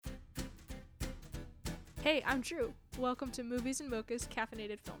Hey, I'm Drew. Welcome to Movies and Mocha's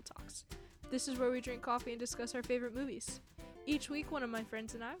Caffeinated Film Talks. This is where we drink coffee and discuss our favorite movies. Each week, one of my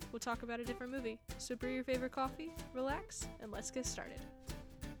friends and I will talk about a different movie. So brew your favorite coffee, relax, and let's get started.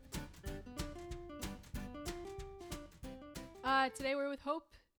 Today we're with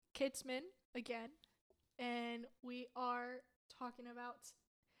Hope Kidsman again, and we are talking about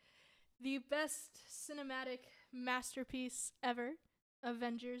the best cinematic masterpiece ever,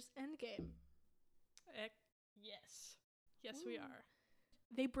 Avengers Endgame. Yes. Yes, we are.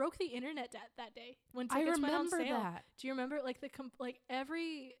 They broke the internet that day when I tickets went on remember sale. that. Do you remember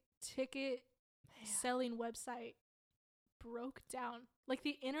every ticket selling website broke down? Like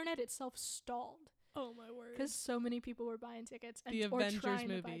the internet itself stalled Oh my word. because so many people were buying tickets and The or Avengers trying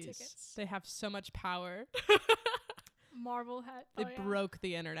to buy movies, tickets. they have so much power. Marvel had They broke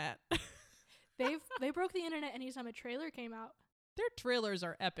the internet. they broke the internet anytime a trailer came out. Their trailers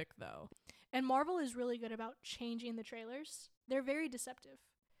are epic though. And Marvel is really good about changing the trailers. They're very deceptive.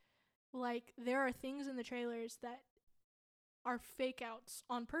 Like, there are things in the trailers that are fake outs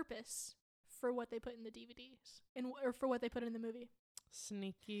on purpose for what they put in the DVDs or for what they put in the movie.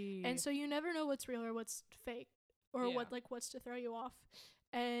 Sneaky. And so you never know what's real or what's fake or what's to throw you off.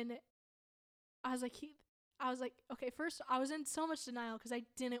 And I was like, okay, first I was in so much denial because I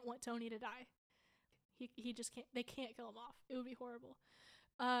didn't want Tony to die. He just can't, they can't kill him off. It would be horrible.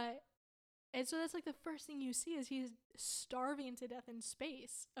 And so that's like the first thing you see is he's starving to death in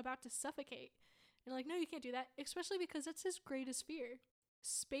space, about to suffocate. And like, no, you can't do that, especially because that's his greatest fear.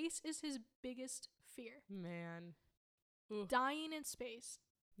 Space is his biggest fear. Man. Ooh. Dying in space.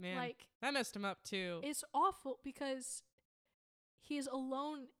 Man. Like, that messed him up too. it's awful because he is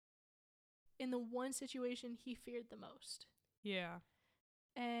alone in the one situation he feared the most. Yeah.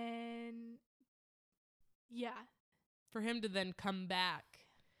 And yeah. For him to then come back.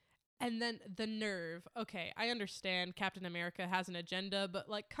 And then the nerve. Okay, I understand Captain America has an agenda, but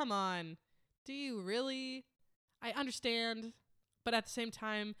like, come on. Do you really? I understand. But at the same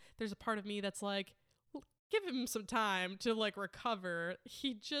time, there's a part of me that's like, well, give him some time to like recover.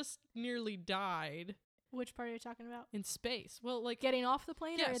 He just nearly died. Which part are you talking about? In space. Well, like Getting off the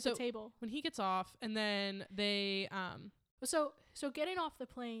plane or at the table? When he gets off and then they So getting off the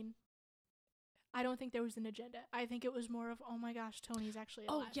plane, I don't think there was an agenda. I think it was more of, oh my gosh, Tony's actually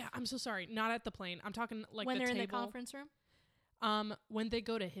alive. Oh yeah, I'm so sorry. Not at the plane. I'm talking like when the they're table. in the conference room. When they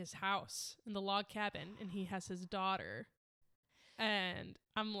go to his house in the log cabin and he has his daughter, and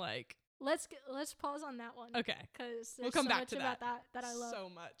I'm like, let's pause on that one. Okay, because we'll come so back much to about that I love so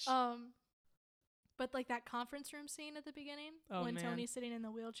much. But like that conference room scene at the beginning when Tony's sitting in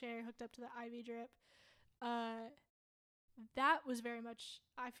the wheelchair hooked up to the IV drip, that was very much,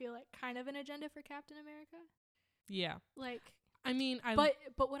 I feel like, kind of an agenda for Captain America. Yeah. Like, I mean, but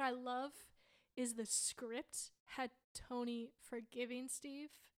what I love is the script had Tony forgiving Steve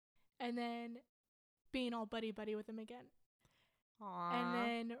and then being all buddy-buddy with him again. Aww. And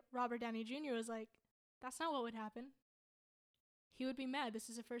then Robert Downey Jr. was like, that's not what would happen. He would be mad. This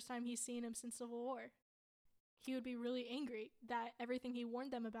is the first time he's seen him since Civil War. He would be really angry that everything he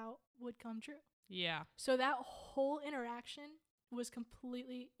warned them about would come true. Yeah. So that whole interaction was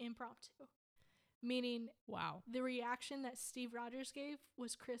completely impromptu. Meaning, wow, the reaction that Steve Rogers gave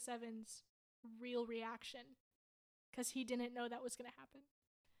was Chris Evans' real reaction. Because he didn't know that was going to happen.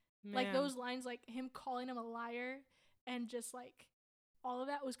 Man. Like, those lines, like, him calling him a liar and just, like, all of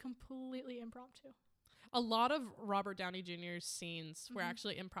that was completely impromptu. A lot of Robert Downey Jr.'s scenes were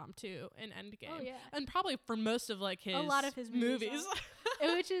actually impromptu in Endgame. Oh, yeah. And probably for most of, like, a lot of his movies.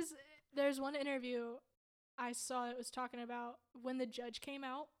 Which is, there's one interview I saw that was talking about when The Judge came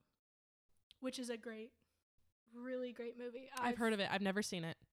out, which is a really great movie. I've heard of it. I've never seen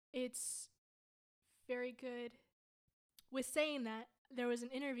it. It's very good. With saying that, there was an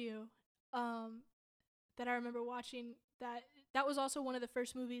interview that I remember watching that was also one of the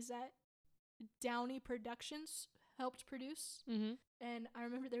first movies that Downey Productions helped produce. Mm-hmm. And I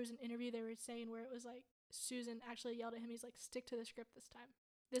remember there was an interview they were saying where it was like Susan actually yelled at him. He's like, stick to the script this time.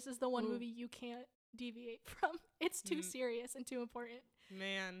 This is the one movie you can't deviate from. It's too serious and too important.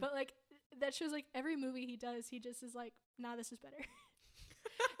 Man. But like, that shows like every movie he does, he just is like, nah, this is better.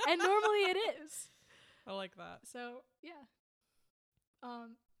 And normally it is. I like that. So yeah.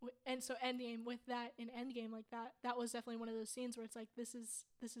 And so Endgame, with that in Endgame, like that was definitely one of those scenes where it's like, this is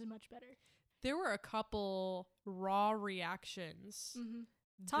much better. There were a couple raw reactions. Mm-hmm.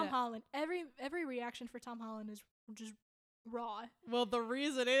 Tom Holland, every reaction for Tom Holland is just raw. Well, the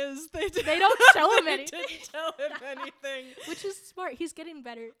reason is they don't show him anything. Didn't tell him anything. Which is smart. He's getting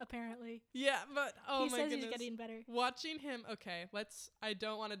better, apparently. Yeah, but he my says goodness. He's getting better. Watching him, okay, I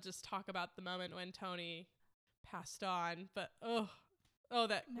don't want to just talk about the moment when Tony passed on, but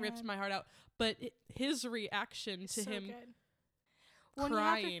that ripped my heart out. But his reaction to him good. Well,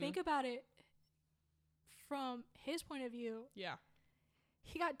 crying. you have to think about it from his point of view. Yeah.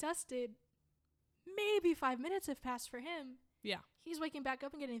 He got dusted. Maybe 5 minutes have passed for him. Yeah. He's waking back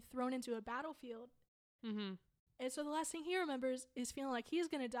up and getting thrown into a battlefield. Mm-hmm. And so the last thing he remembers is feeling like he's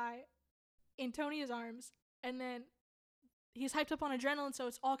going to die in Tony's arms. And then he's hyped up on adrenaline, so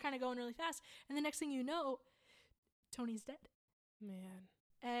it's all kind of going really fast. And the next thing you know, Tony's dead. Man.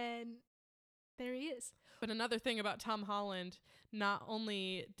 And there he is. But another thing about Tom Holland, not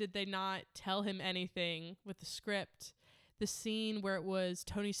only did they not tell him anything with the script, the scene where it was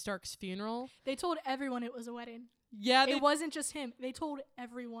Tony Stark's funeral. They told everyone it was a wedding. Yeah. It wasn't just him. They told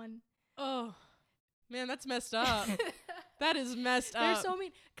everyone. Oh, man, that's messed up. That is messed up. They're so mean.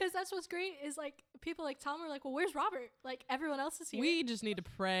 Because that's what's great is, like, people like Tom are like, well, where's Robert? Like, everyone else is here. We just need to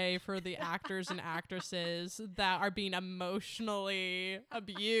pray for the actors and actresses that are being emotionally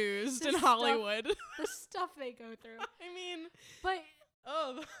abused in Hollywood. The stuff they go through. I mean, but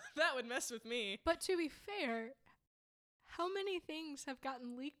that would mess with me. But to be fair, how many things have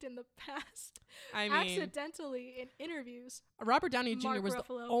gotten leaked in the past? I mean, accidentally in interviews. Robert Downey Jr. Mark was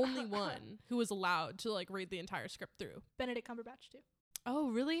Ruffalo. the only one who was allowed to like read the entire script through. Benedict Cumberbatch too. Oh,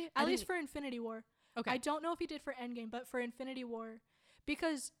 really? At least for Infinity War. Okay. I don't know if he did for Endgame, but for Infinity War,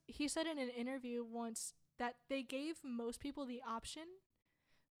 because he said in an interview once that they gave most people the option,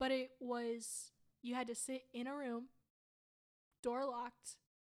 but it was you had to sit in a room, door locked.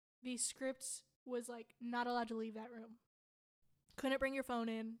 The script was like not allowed to leave that room. Couldn't bring your phone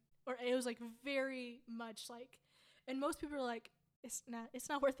in, or it was like very much like, and most people are like, it's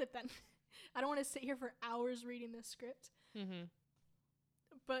not worth it then. I don't want to sit here for hours reading this script. Mm-hmm.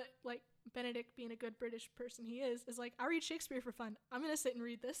 But like Benedict, being a good British person he is like, I read Shakespeare for fun. I'm gonna sit and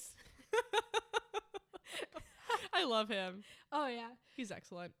read this. I love him. Oh yeah, he's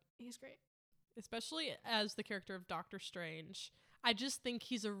excellent. He's great, especially as the character of Doctor Strange. I just think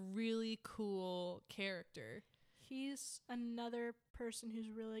he's a really cool character. He's another person who's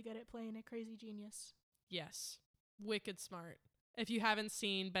really good at playing a crazy genius. Yes. Wicked smart. If you haven't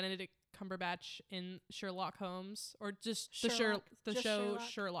seen Benedict Cumberbatch in Sherlock Holmes, or just Sherlock. the show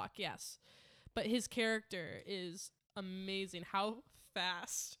Sherlock, yes. But his character is amazing. How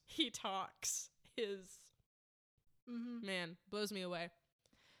fast he talks man, blows me away.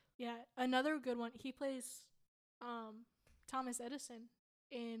 Yeah, another good one. He plays Thomas Edison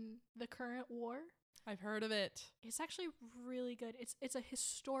in The Current War. I've heard of it. It's actually really good. It's a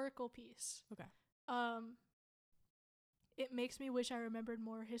historical piece. Okay. It makes me wish I remembered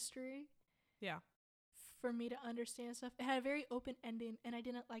more history. Yeah. For me to understand stuff. It had a very open ending, and I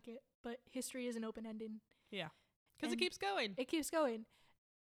didn't like it. But history is an open ending. Yeah. Because it keeps going. It keeps going.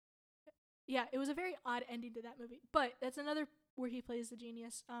 Yeah, it was a very odd ending to that movie. But that's another where he plays the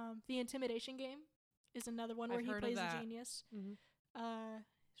genius. The Intimidation Game is another one where he plays a genius. Mm-hmm.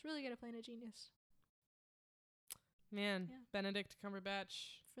 He's really good at playing a genius. Man, yeah. Benedict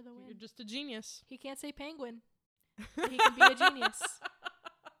Cumberbatch, for the win. You're just a genius. He can't say penguin, but he can be a genius.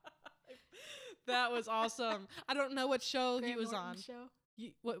 That was awesome. I don't know what show Graham he was Norton on. Show.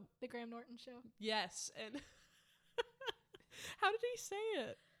 What? The Graham Norton Show. Yes, and how did he say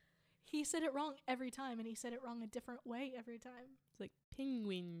it? He said it wrong every time, and he said it wrong a different way every time. It's like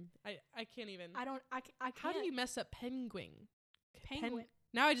penguin. I can't even. I can't. How do you mess up penguin? Penguin.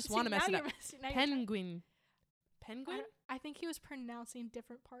 Now I just want to mess it up. Penguin. Penguin? I think he was pronouncing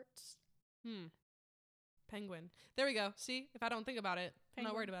different parts. Penguin. There we go. See? If I don't think about it, I'm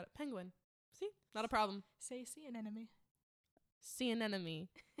not worried about it. Penguin. See? Not a problem. See an enemy. See an enemy.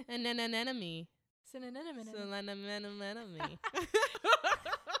 And then an enemy. Synonym.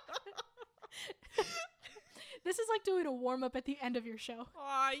 This is like doing a warm-up at the end of your show.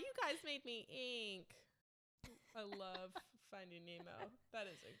 Aw, you guys made me ink. I love Finding Nemo. That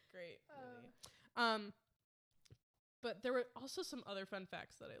is a great movie. But there were also some other fun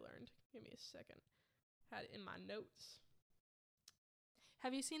facts that I learned. Give me a second. Had it in my notes.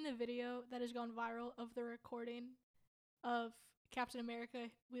 Have you seen the video that has gone viral of the recording of Captain America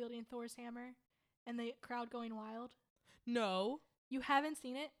wielding Thor's hammer and the crowd going wild? No. You haven't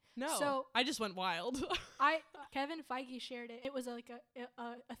seen it? No. So I just went wild. Kevin Feige shared it. It was like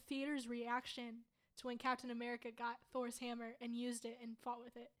a theater's reaction to when Captain America got Thor's hammer and used it and fought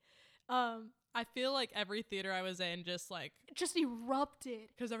with it. I feel like every theater I was in just erupted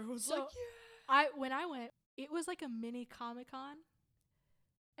because everyone was like, yeah. When I went, it was like a mini Comic-Con.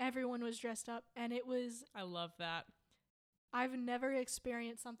 Everyone was dressed up, and it was... I love that. I've never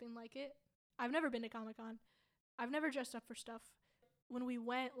experienced something like it. I've never been to Comic-Con. I've never dressed up for stuff. When we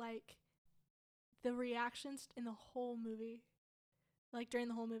went, like, the reactions in the whole movie, like, during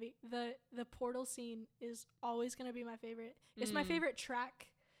the whole movie, the portal scene is always going to be my favorite. It's my favorite track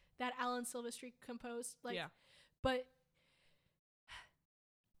that Alan Silvestri composed. Like, yeah. But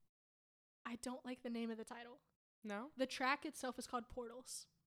I don't like the name of the title. No? The track itself is called Portals.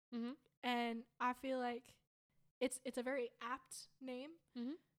 Mm-hmm. And I feel like it's a very apt name.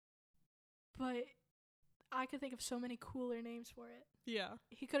 Mm-hmm. But I could think of so many cooler names for it. Yeah.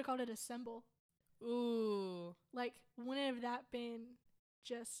 He could have called it Assemble. Ooh. Like, wouldn't have that been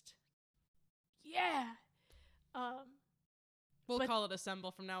just, yeah. We'll call it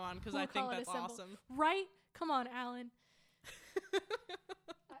Assemble from now on because I think that's awesome. Right? Come on, Alan.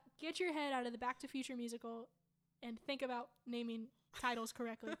 Get your head out of the Back to Future musical and think about naming titles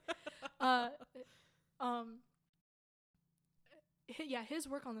correctly. Yeah, his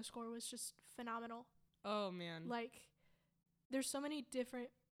work on the score was just phenomenal. Oh, man. Like, there's so many different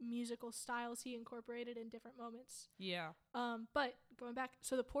musical styles he incorporated in different moments. Yeah. But going back,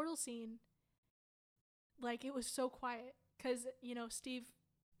 so the portal scene, like, it was so quiet because, you know, Steve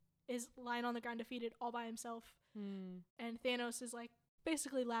is lying on the ground defeated all by himself. And Thanos is, like,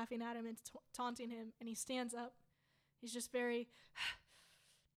 basically laughing at him and taunting him. And he stands up. He's just very,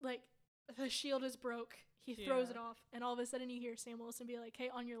 like, the shield is broke. He throws it off. And all of a sudden you hear Sam Wilson be like,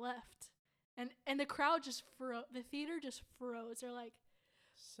 hey, on your left. And the crowd just the theater just froze. They're like,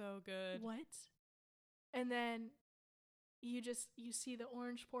 so good. What? And then you see the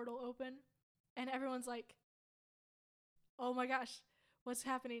orange portal open and everyone's like, oh my gosh, what's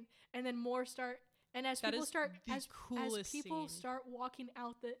happening? And then more start, and as people start walking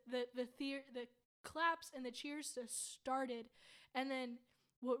out, the claps and the cheers just started. And then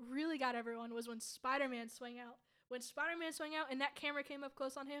what really got everyone was when Spider-Man swung out. When Spider-Man swung out and that camera came up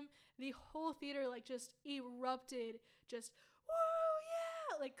close on him, the whole theater like just erupted, just woo,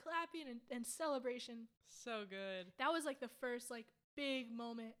 yeah, like clapping and celebration. So good. That was like the first like big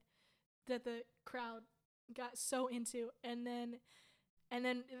moment that the crowd got so into. And then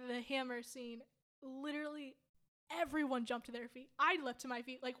the hammer scene, literally everyone jumped to their feet. I leapt to my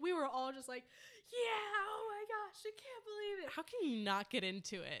feet. Like, we were all just like, yeah, oh my gosh, I can't believe it. How can you not get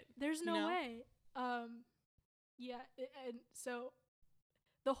into it? There's no way. Yeah, and so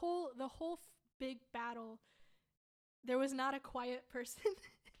the whole big battle, there was not a quiet person.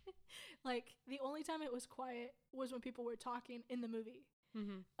 Like, the only time it was quiet was when people were talking in the movie.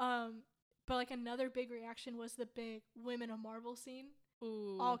 Mm-hmm. But like another big reaction was the big Women of Marvel scene.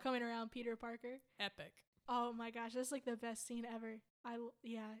 Ooh. All coming around Peter Parker. Epic. Oh my gosh, that's like the best scene ever.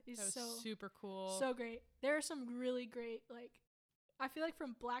 It's so super cool. So great. There are some really great, like, I feel like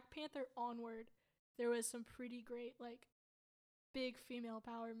from Black Panther onward, there was some pretty great, like, big female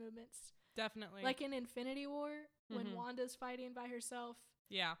power movements. Definitely. Like in Infinity War, when Wanda's fighting by herself.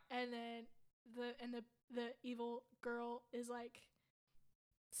 Yeah. And then the evil girl is like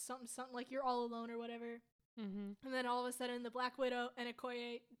something like you're all alone or whatever. Mm-hmm. And then all of a sudden the Black Widow and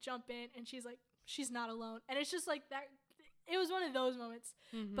Okoye jump in and she's like, she's not alone. And it's just like that. It was one of those moments.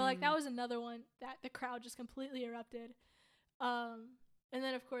 Mm-hmm. But like that was another one that the crowd just completely erupted. And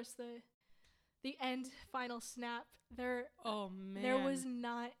then of course the end final snap. There was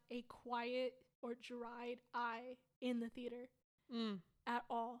not a quiet or dried eye in the theater at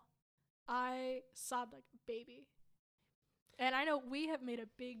all. I sobbed like a baby. And I know we have made a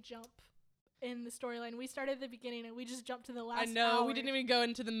big jump in the storyline. We started at the beginning and we just jumped to the last hour. I know, we didn't even go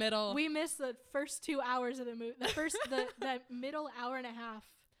into the middle. We missed the first 2 hours of the movie. The middle hour and a half.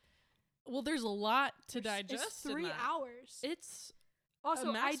 Well, there's a lot to digest. It's 3 hours. It's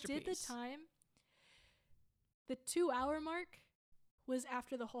also, I did the time. The 2 hour mark was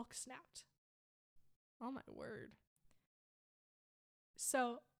after the Hulk snapped. Oh my word.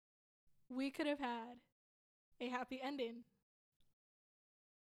 So we could have had a happy ending.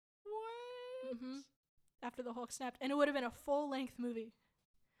 What? Mm-hmm. After the Hulk snapped. And it would have been a full-length movie.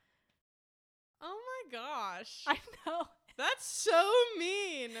 Oh my gosh. I know. That's so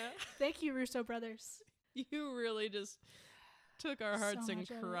mean. Thank you, Russo brothers. You really just took our hearts and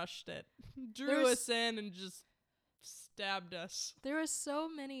crushed it. Drew us in and just stabbed us. There were so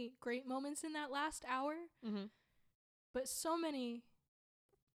many great moments in that last hour. Mm-hmm. But so many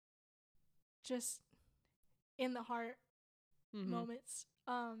just in the heart moments.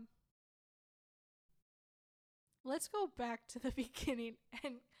 Let's go back to the beginning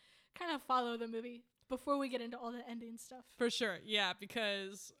and kind of follow the movie before we get into all the ending stuff. For sure, yeah,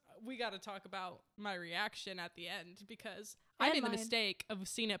 because we got to talk about my reaction at the end because I And made the mine. mistake of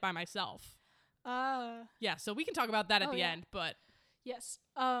seeing it by myself. Uh, Yeah, so we can talk about that at Oh, the yeah. end, but yes.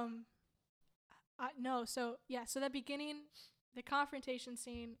 No. So yeah. So that beginning, the confrontation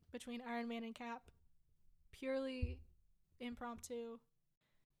scene between Iron Man and Cap, purely impromptu,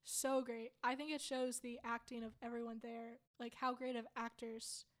 so great. I think it shows the acting of everyone there, like how great of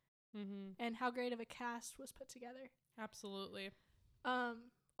actors and how great of a cast was put together. absolutely.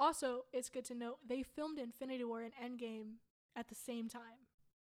 Also, it's good to note they filmed Infinity War and Endgame at the same time.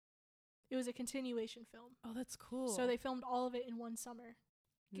 It was a continuation film. Oh, that's cool. So they filmed all of it in one summer.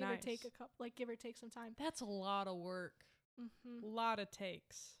 Give or Nice. take give or take some time. That's a lot of work. Mhm. A lot of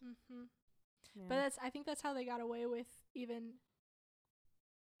takes. Mhm. Yeah. But I think that's how they got away with even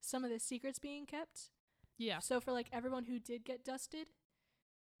some of the secrets being kept. yeah. So for like everyone who did get dusted,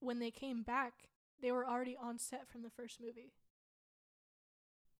 when they came back, they were already on set from the first movie.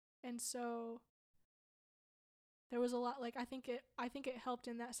 And so there was a lot, like I think it helped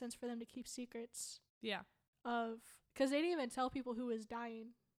in that sense for them to keep secrets Yeah. of, cuz they didn't even tell people who was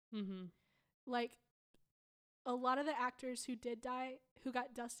dying. Like a lot of the actors who did die, who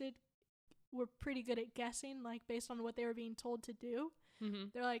got dusted, were pretty good at guessing, like based on what they were being told to do.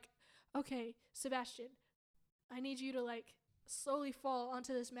 They're like, okay, Sebastian, I need you to like slowly fall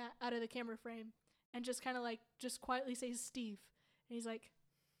onto this mat out of the camera frame and just kind of like just quietly say Steve. And he's like,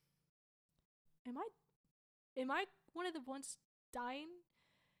 am I one of the ones dying?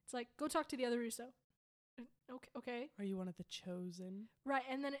 It's like, go talk to the other Russo. Okay. Are you one of the chosen? Right,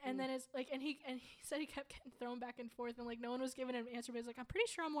 and then it's like, and he said he kept getting thrown back and forth, and like no one was giving him an answer. But he's like, I'm pretty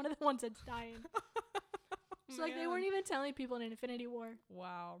sure I'm one of the ones that's dying. So like they weren't even telling people in Infinity War.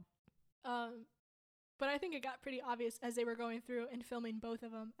 Wow. But I think it got pretty obvious as they were going through and filming both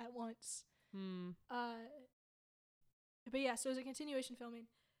of them at once. But yeah, so it was a continuation filming,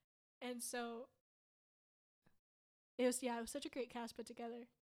 and so it was such a great cast put together.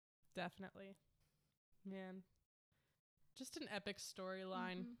 Definitely. Man. Just an epic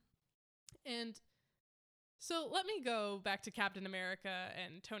storyline. And so let me go back to Captain America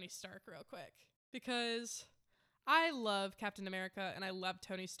and Tony Stark real quick, because I love Captain America and I love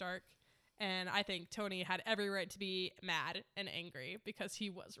Tony Stark, and I think Tony had every right to be mad and angry because he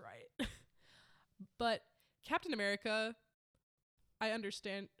was right. But Captain America, I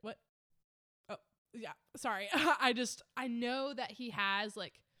understand what? Oh, yeah, sorry. I know that he has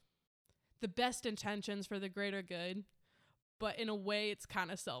like the best intentions for the greater good, but in a way it's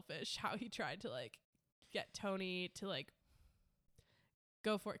kind of selfish how he tried to like get Tony to like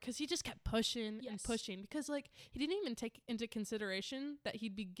go for it, because he just kept pushing and pushing, because like he didn't even take into consideration that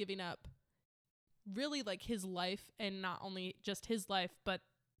he'd be giving up really like his life, and not only just his life but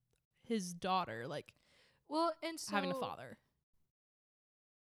his daughter, like and so having a father.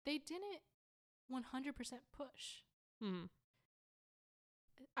 They didn't 100% push. Mm-hmm.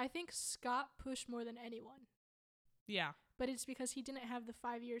 I think Scott pushed more than anyone. Yeah. But it's because he didn't have the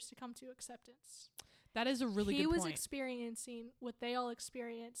 5 years to come to acceptance. That is a really good point. He was experiencing what they all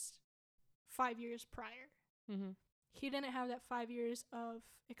experienced 5 years prior. Mm-hmm. He didn't have that 5 years of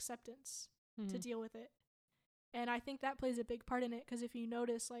acceptance to deal with it. And I think that plays a big part in it, because if you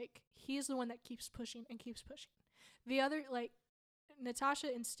notice, like, he's the one that keeps pushing and keeps pushing. The other, like,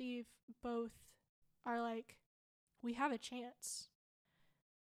 Natasha and Steve both are like, we have a chance.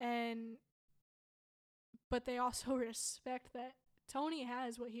 But they also respect that Tony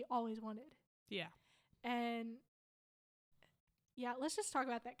has what he always wanted. Yeah. And yeah, let's just talk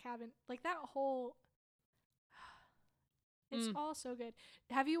about that cabin. Like that whole, it's all so good.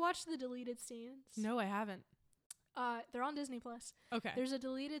 Have you watched the deleted scenes? No, I haven't. They're on Disney Plus. Okay. There's a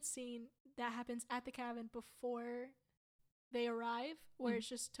deleted scene that happens at the cabin before they arrive, where it's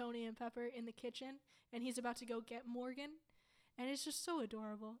just Tony and Pepper in the kitchen, and he's about to go get Morgan, and it's just so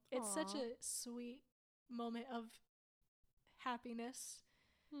adorable. It's such a sweet moment of happiness,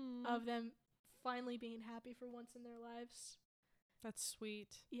 of them finally being happy for once in their lives. That's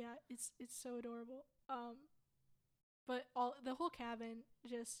sweet. Yeah, it's so adorable. But the whole cabin,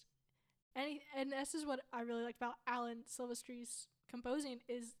 just and this is what I really like about Alan Silvestri's composing,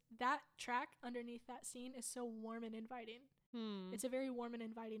 is that track underneath that scene is so warm and inviting. It's a very warm and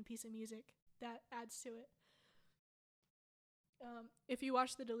inviting piece of music that adds to it. If you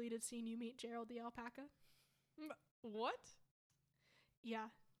watch the deleted scene, you meet Gerald the alpaca. What? Yeah.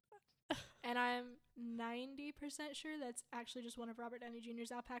 And I'm 90% sure that's actually just one of Robert Downey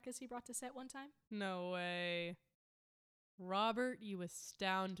Jr.'s alpacas he brought to set one time. No way. Robert, you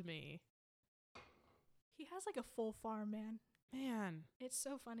astound me. He has like a full farm, man. Man. It's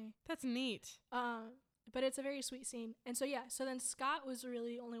so funny. That's neat. but it's a very sweet scene. And so yeah, so then Scott was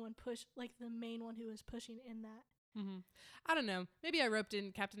really the only one the main one who was pushing in that. Mm-hmm. I don't know. Maybe I roped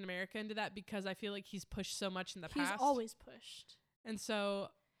in Captain America into that because I feel like he's pushed so much in the past. He's always pushed. And so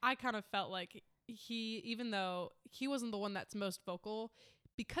I kind of felt like even though he wasn't the one that's most vocal,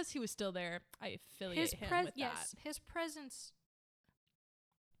 because he was still there, I affiliate him with that. His presence.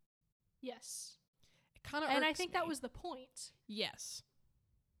 Yes. It kind of and I think that was the point. Yes.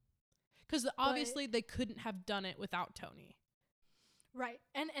 Because obviously they couldn't have done it without Tony. Right.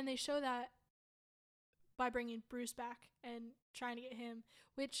 And they show that by bringing Bruce back and trying to get him,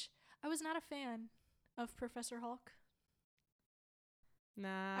 which I was not a fan of Professor Hulk.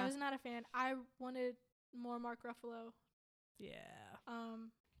 Nah. I was not a fan. I wanted more Mark Ruffalo. Yeah.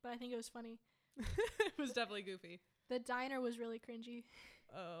 But I think it was funny. It was definitely goofy. The diner was really cringy.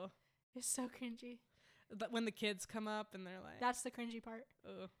 Oh. It's so cringy. When the kids come up and they're like... That's the cringy part.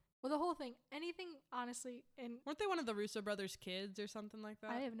 Oh. Well, the whole thing. Anything, honestly. And weren't they one of the Russo brothers' kids or something like that?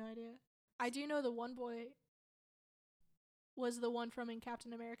 I have no idea. I do know the one boy was the one from in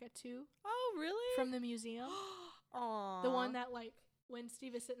Captain America 2. Oh, really? From the museum. Aww. The one that, when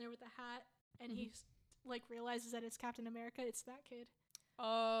Steve is sitting there with the hat and he realizes that it's Captain America, it's that kid.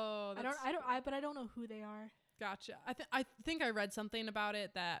 Oh, but I don't know who they are. Gotcha. I think I read something about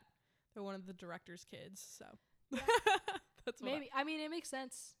it that they're one of the director's kids. So yeah. That's maybe. I mean, it makes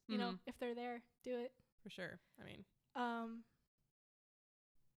sense. You know, if they're there, do it for sure. I mean,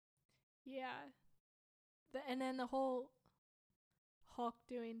 yeah. And then the whole Hulk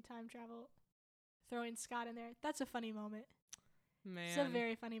doing time travel, throwing Scott in there. That's a funny moment. Man, it's a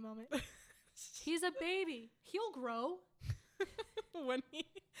very funny moment. He's a baby. He'll grow. When he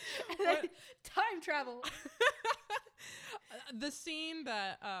time travel. The scene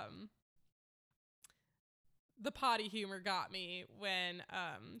that the potty humor got me when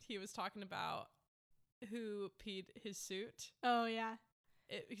he was talking about who peed his suit. Oh yeah.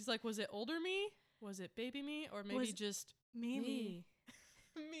 He's like, was it older me? Was it baby me? Or maybe just me?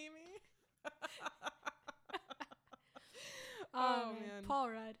 Mimi. Oh man. Paul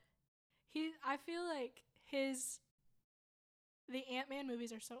Rudd. I feel like the Ant-Man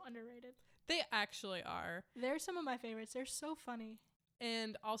movies are so underrated. They actually are. They're some of my favorites. They're so funny.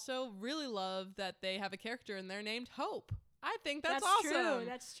 And also really love that they have a character in there named Hope. I think that's awesome. True.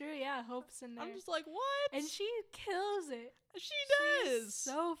 That's true. Yeah, Hope's in there. I'm just like, what? And she kills it. She does. She's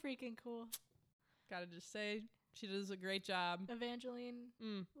so freaking cool. Gotta just say, she does a great job. Evangeline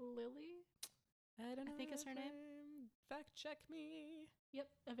Lilly? I don't know. I think it's her name. Fact check me. Yep,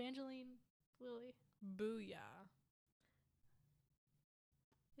 Evangeline Lilly. Booyah.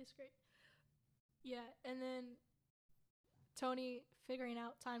 It's great. Yeah, and then Tony figuring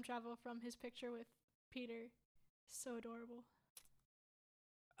out time travel from his picture with Peter. So adorable.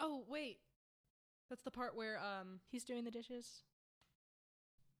 Oh, wait. That's the part where he's doing the dishes.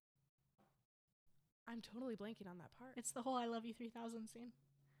 I'm totally blanking on that part. It's the whole I Love You 3000 scene.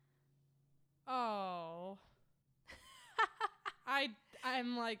 Oh.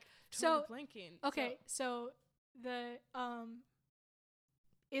 I'm like totally blanking. Okay, so the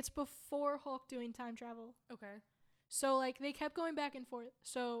it's before Hulk doing time travel. Okay. So they kept going back and forth.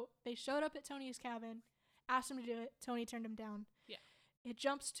 So they showed up at Tony's cabin, asked him to do it. Tony turned him down. Yeah. It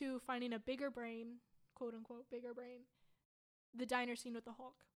jumps to finding a bigger brain, quote unquote bigger brain. The diner scene with the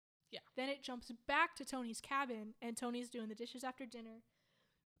Hulk. Yeah. Then it jumps back to Tony's cabin and Tony's doing the dishes after dinner.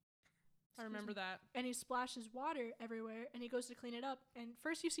 I remember that. And he splashes water everywhere and he goes to clean it up. And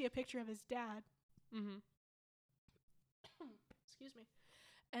first you see a picture of his dad. Mm-hmm. Excuse me.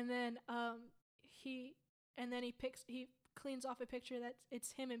 And then he cleans off a picture that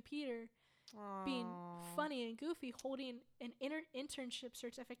it's him and Peter being funny and goofy holding an internship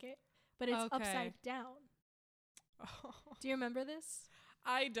certificate, but it's upside down. Oh. Do you remember this?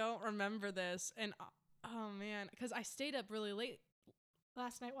 I don't remember this. And oh man, because I stayed up really late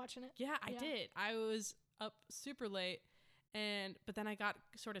last night watching it. Yeah, I did. I was up super late but then I got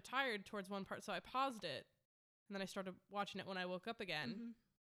sort of tired towards one part, so I paused it and then I started watching it when I woke up again. Mm-hmm.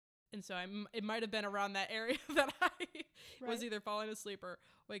 And so it might have been around that area that I was either falling asleep or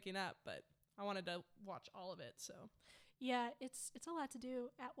waking up, but I wanted to watch all of it. So yeah, it's a lot to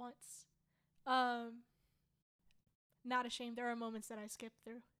do at once. Not ashamed. There are moments that I skip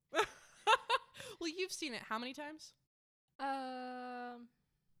through. Well, you've seen it how many times? 4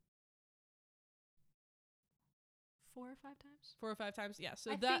 or 5 times. 4 or 5 times, yeah.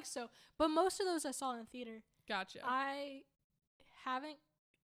 So I think so. But most of those I saw in theater. Gotcha. I haven't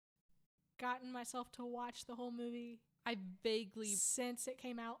gotten myself to watch the whole movie. I vaguely since it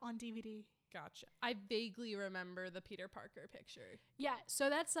came out on DVD. Gotcha. I vaguely remember the Peter Parker picture. Yeah, so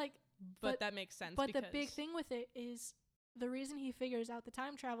that's like... But that makes sense. But the big thing with it is the reason he figures out the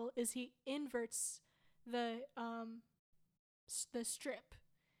time travel is he inverts the strip.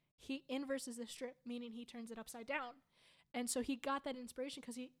 He inverses the strip, meaning he turns it upside down. And so he got that inspiration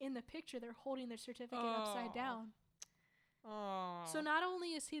because in the picture, they're holding their certificate upside down. Oh. So not only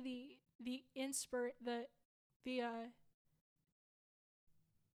is he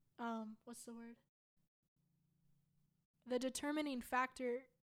what's the word? The determining factor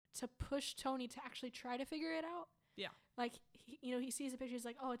to push Tony to actually try to figure it out. Yeah. Like, he sees the picture, he's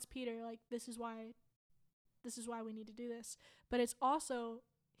like, oh, it's Peter. Like, this is why we need to do this. But it's also,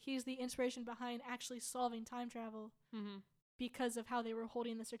 he's the inspiration behind actually solving time travel because of how they were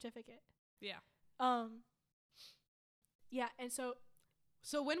holding the certificate. Yeah. Yeah, and so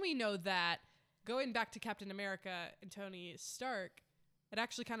when we know that, going back to Captain America and Tony Stark, it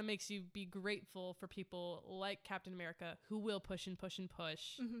actually kind of makes you be grateful for people like Captain America who will push and push and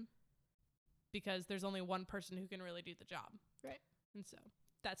push because there's only one person who can really do the job. Right. And so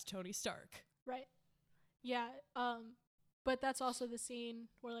that's Tony Stark. Right. Yeah. But that's also the scene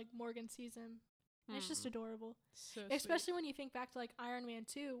where like Morgan sees him. And it's just adorable. So especially sweet. when you think back to like Iron Man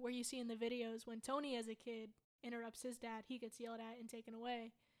 2, where you see in the videos when Tony as a kid interrupts his dad, he gets yelled at and taken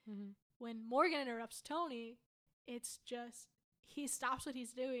away. When Morgan interrupts Tony, it's just, he stops what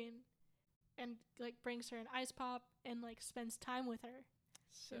he's doing and like brings her an ice pop and like spends time with her.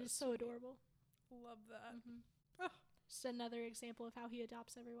 It's so adorable. Love that. Oh. Just another example of how he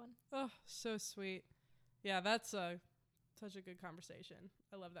adopts everyone. Oh, so sweet. Yeah, that's such a good conversation.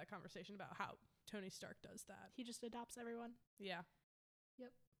 I love that conversation about how Tony Stark does that. He just adopts everyone. Yeah.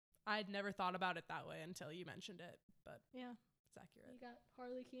 Yep. I'd never thought about it that way until you mentioned it, but yeah, it's accurate. You got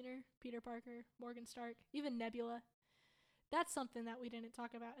Harley Keener, Peter Parker, Morgan Stark, even Nebula. That's something that we didn't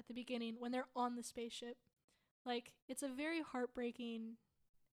talk about at the beginning when they're on the spaceship. Like, it's a very heartbreaking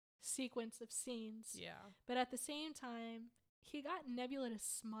sequence of scenes. Yeah. But at the same time, he got Nebula to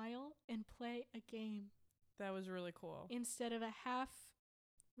smile and play a game. That was really cool. Instead of a half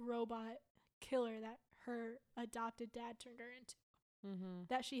robot killer that her adopted dad turned her into.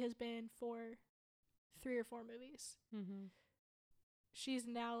 That she has been for 3 or 4 movies. She's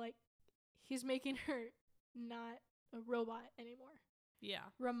now like, he's making her not a robot anymore. Yeah.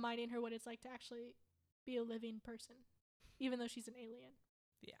 Reminding her what it's like to actually be a living person, even though she's an alien.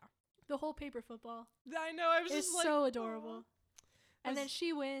 Yeah. The whole paper football. I know. I was just like, so adorable. Aww. And then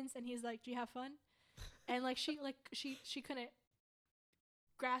she wins, and he's like, "Do you have fun?" And like she couldn't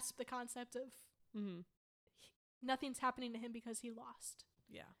grasp the concept of nothing's happening to him because he lost.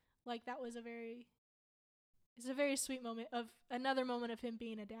 Yeah. Like, that was it's a very sweet moment of another moment of him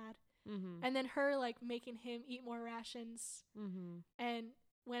being a dad. And then her like making him eat more rations. And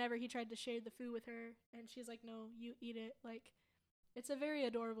whenever he tried to share the food with her, and she's like, "No, you eat it." Like, it's a very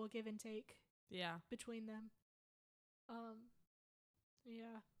adorable give and take. Yeah. Between them.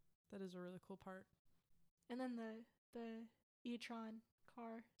 Yeah. That is a really cool part. And then the E-Tron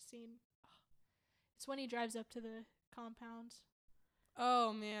car scene. It's when he drives up to the compound.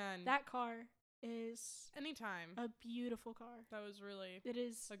 Oh man. That car is anytime a beautiful car. That was really it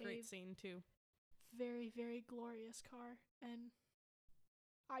is a great scene too. Very, very glorious car. And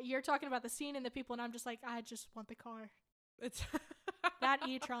you're talking about the scene and the people, and I'm just like, I just want the car. It's that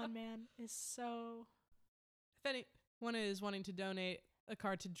E-Tron, man, is so... If anyone is wanting to donate a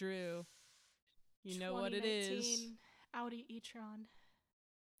car to Drew, you know what it is. Audi E-Tron.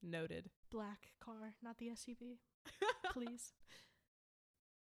 Noted. Black car, not the SUV. Please.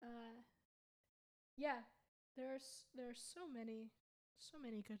 Yeah, there are so many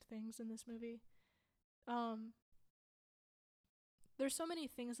good things in this movie. There's so many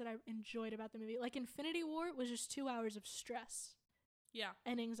things that I enjoyed about the movie. Like, Infinity War was just 2 hours of stress. Yeah.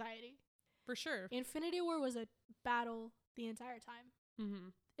 And anxiety. For sure. Infinity War was a battle the entire time.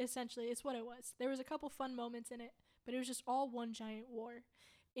 Essentially, it's what it was. There was a couple fun moments in it, but it was just all one giant war.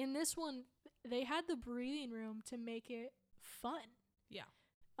 In this one, they had the breathing room to make it fun. Yeah.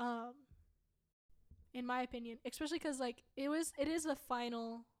 In my opinion, especially because like it is the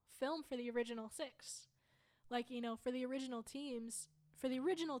final film for the original 6. Like, you know, for the original team,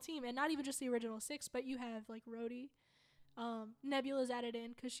 and not even just the original 6, but you have like Rhodey, Nebula's added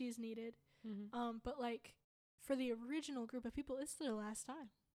in because she's needed. But like for the original group of people, it's their last time.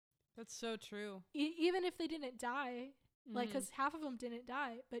 That's so true. Even if they didn't die, like, because half of them didn't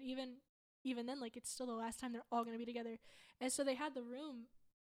die, but even then, like, it's still the last time they're all gonna be together, and so they had the room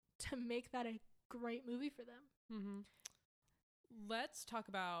to make that a great movie for them. Let's talk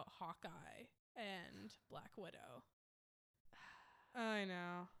about Hawkeye and Black Widow. I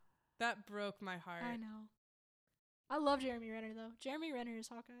know. That broke my heart. I know. I love Jeremy Renner, though. Jeremy Renner is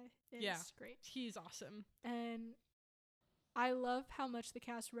Hawkeye. It's great. He's awesome. And I love how much the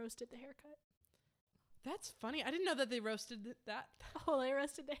cast roasted the haircut. That's funny. I didn't know that they roasted that. Oh, they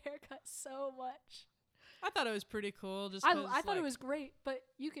roasted the haircut so much. I thought it was pretty cool. Just I thought it was great, but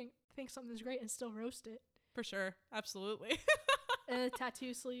you can think something's great and still roast it. For sure. Absolutely. And a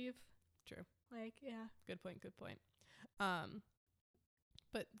tattoo sleeve. True. Like, yeah. Good point.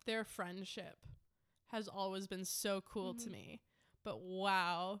 But their friendship has always been so cool to me. But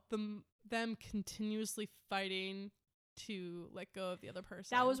wow, them continuously fighting to let go of the other person.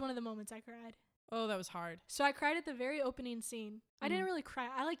 That was one of the moments I cried. Oh, that was hard. So I cried at the very opening scene. I didn't really cry.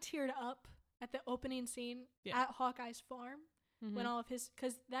 I like teared up at the opening scene at Hawkeye's farm when all of his,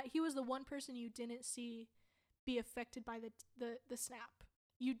 because that he was the one person you didn't see be affected by the snap.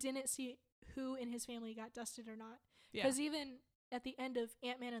 You didn't see who in his family got dusted or not. Because even at the end of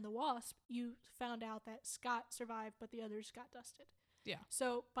Ant-Man and the Wasp, you found out that Scott survived, but the others got dusted. Yeah.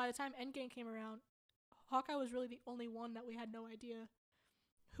 So by the time Endgame came around, Hawkeye was really the only one that we had no idea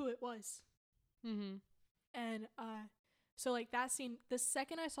who it was. And so like that scene, the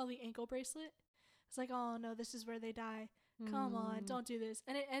second I saw the ankle bracelet, it's like, oh no, this is where they die. Come on, don't do this.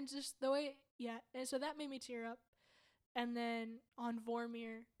 And just the way, and so that made me tear up. And then on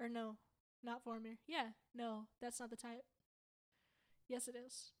Vormir, or no, not Vormir. Yeah, no, that's not the type. Yes, it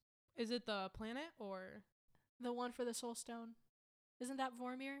is. Is it the planet or the one for the Soul Stone? Isn't that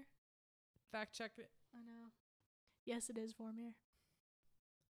Vormir? Fact check it. I know. Yes, it is Vormir.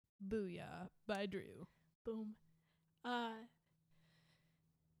 Booyah by Drew. Boom.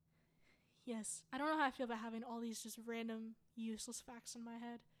 Yes. I don't know how I feel about having all these just random useless facts in my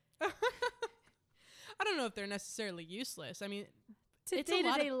head. I don't know if they're necessarily useless. I mean, it's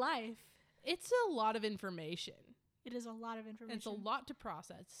day-to-day life. It's a lot of information. It is a lot of information. It's a lot to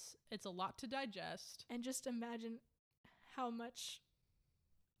process. It's a lot to digest. And just imagine how much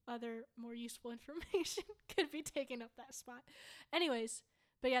other more useful information could be taking up that spot. Anyways,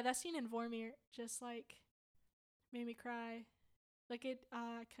 but yeah, that scene in Vormir just like made me cry. Like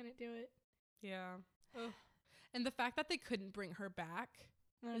I couldn't do it. Yeah. Ugh. And the fact that they couldn't bring her back.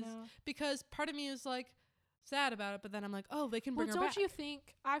 I know. Because part of me is like sad about it, but then I'm like, oh, they can bring her back. Don't you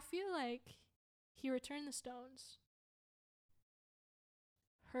think? I feel like he returned the stones.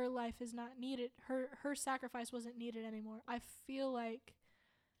 Her life is not needed. Her sacrifice wasn't needed anymore. I feel like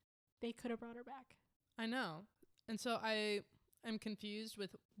they could have brought her back. I know. And so I am confused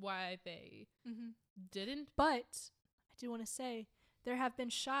with why they didn't. But I do want to say there have been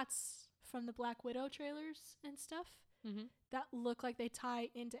shots from the Black Widow trailers and stuff that look like they tie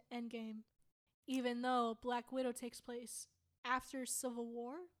into Endgame, even though Black Widow takes place after Civil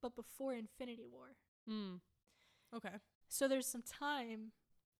War, but before Infinity War. Okay. So there's some time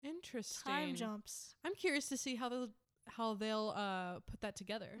jumps. I'm curious to see how they'll put that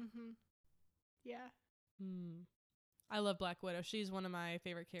together. Yeah. I love Black Widow. She's one of my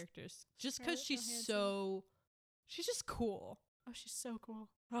favorite characters. Just because she's just cool. Oh, she's so cool.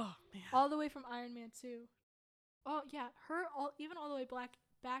 Oh man. All the way from Iron Man 2. Oh yeah, even all the way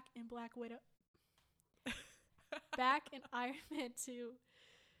back in Black Widow. Back in Iron Man 2.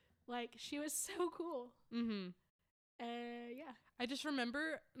 Like, she was so cool. Yeah. I just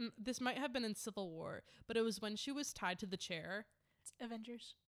remember, this might have been in Civil War, but it was when she was tied to the chair. It's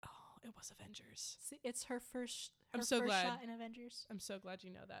Avengers. Oh, it was Avengers. It's her first I'm so glad. shot in Avengers. I'm so glad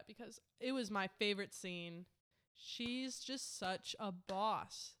you know that, because it was my favorite scene. She's just such a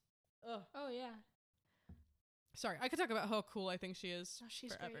boss. Ugh. Oh, yeah. Sorry, I could talk about how cool I think she is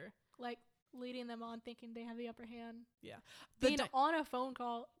she's forever. Great. Like, leading them on, thinking they have the upper hand. Yeah. Being on a phone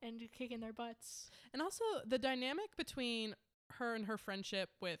call and kicking their butts. And also, the dynamic between her and her friendship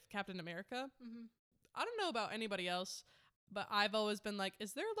with Captain America. I don't know about anybody else, but I've always been like,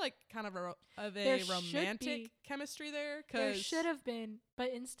 is there like kind of a romantic chemistry there? There should have been,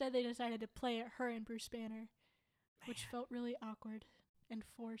 but instead they decided to play it her and Bruce Banner, which felt really awkward and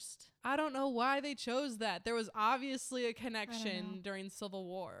forced. I don't know why they chose that. There was obviously a connection during Civil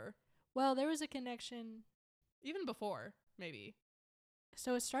War. Well, there was a connection. Even before, maybe.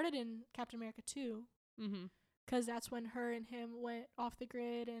 So it started in Captain America 2. Because that's when her and him went off the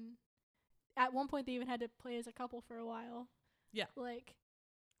grid, and at one point they even had to play as a couple for a while. Yeah. Like,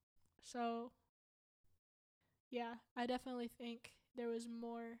 so, yeah, I definitely think there was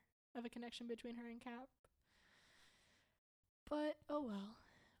more of a connection between her and Cap. But, oh well.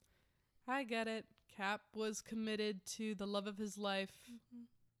 I get it. Cap was committed to the love of his life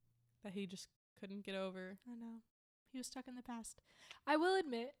that he just couldn't get over. I know. He was stuck in the past. I will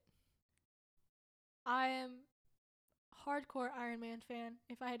admit, I am hardcore Iron Man fan.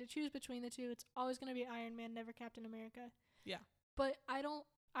 If I had to choose between the two, it's always going to be Iron Man, never Captain America. Yeah. But I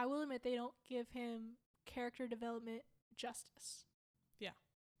will admit they don't give him character development justice. Yeah.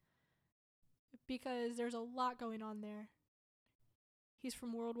 Because there's a lot going on there. He's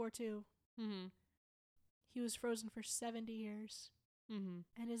from World War II. Mm-hmm. He was frozen for 70 years.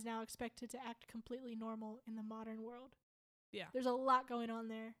 Mm-hmm. And is now expected to act completely normal in the modern world. Yeah. There's a lot going on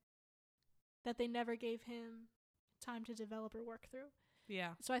there that they never gave him time to develop or work through. Yeah.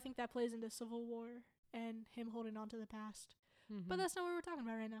 So I think that plays into Civil War and him holding on to the past. Mm-hmm. But that's not what we're talking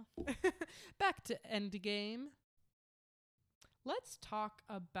about right now. Back to Endgame. Let's talk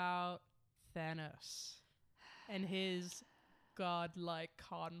about Thanos and his godlike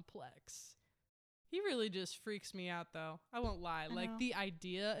complex. He really just freaks me out, though. I won't lie. I Like, know. the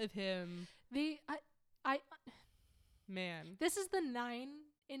idea of him, man, This is the 9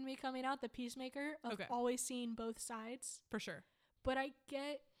 in me coming out, the peacemaker, of Okay. always seeing both sides. for sure. But I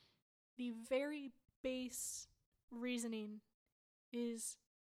get the very base reasoning is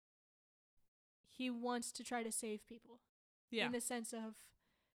he wants to try to save people. Yeah. In the sense of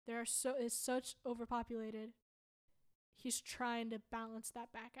is such overpopulated. He's trying to balance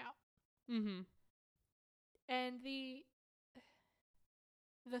that back out. Mm-hmm. And the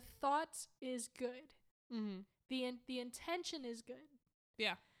thought is good. Mm-hmm. The intention is good.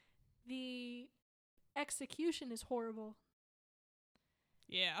 Yeah. The execution is horrible.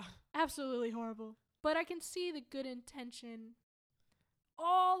 Yeah. Absolutely horrible. But I can see the good intention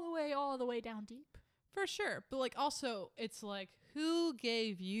all the way down deep. For sure. But, like, also, it's like, who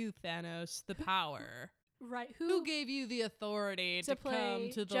gave you, Thanos, the power? Right. Who gave you the authority to play come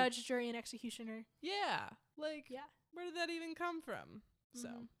to the... judge, jury, and executioner? Yeah. Like, Yeah. where did that even come from?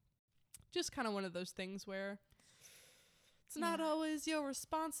 So, just kind of one of those things where it's not Yeah. always your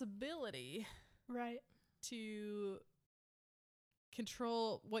responsibility Right. to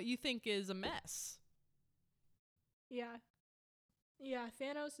control what you think is a mess. Yeah. Yeah,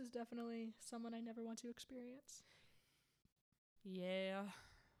 Thanos is definitely someone I never want to experience. Yeah.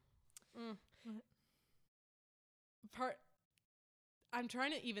 What? I'm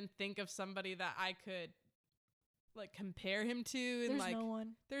trying to even think of somebody that I could, like, compare him to. And There's like, no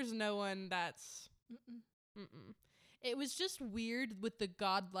one. There's no one that's... Mm-mm. It was just weird with the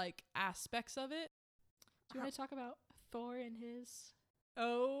godlike aspects of it. Do you want to talk about Thor and his...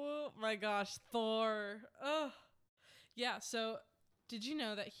 Oh my gosh, Thor. Ugh. Yeah, so did you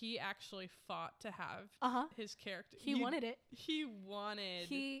know that he actually fought to have his character? He wanted it. He wanted...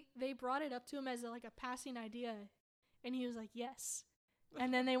 They brought it up to him as like a passing idea, and he was like, yes.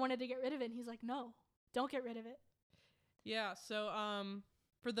 And then they wanted to get rid of it, and he's like, no, don't get rid of it. Yeah, so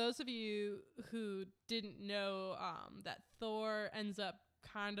for those of you who didn't know, that Thor ends up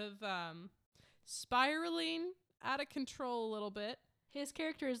kind of spiraling out of control a little bit. His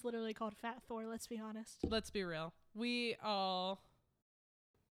character is literally called Fat Thor, let's be honest. Let's be real. We all,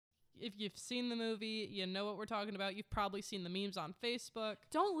 if you've seen the movie, you know what we're talking about. You've probably seen the memes on Facebook.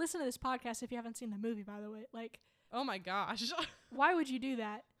 Don't listen to this podcast if you haven't seen the movie, by the way. Like, oh my gosh. why would you do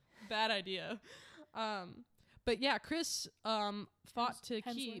that? Bad idea. But yeah, Chris fought to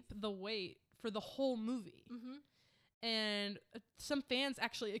keep the weight for the whole movie. Mm-hmm. And some fans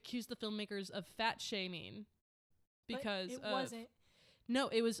actually accused the filmmakers of fat shaming because but it wasn't. No,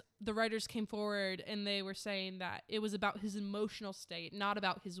 it was the writers came forward and they were saying that it was about his emotional state, not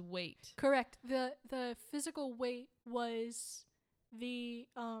about his weight. Correct. The physical weight was the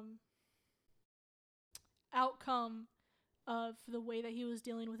outcome of the way that he was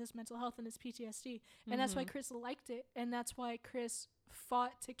dealing with his mental health and his PTSD. And that's why Chris liked it. And that's why Chris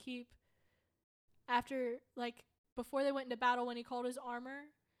fought to keep, after, like, before they went into battle when he called his armor,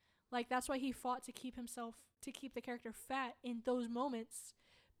 like, that's why he fought to keep the character fat in those moments,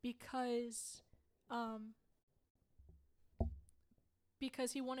 because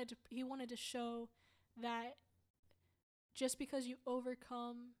he wanted to show that just because you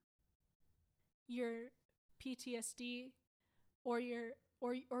overcome your PTSD or you're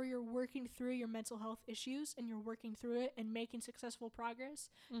working through your mental health issues and you're working through it and making successful progress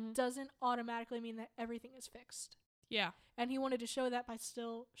doesn't automatically mean that everything is fixed. Yeah. And he wanted to show that by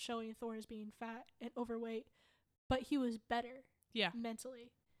still showing Thor as being fat and overweight, but he was better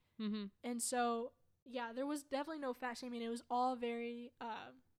mentally. Mm-hmm. And so, yeah, there was definitely no fat shaming. It was all very,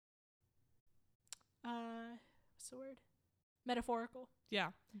 what's the word? Metaphorical. Yeah,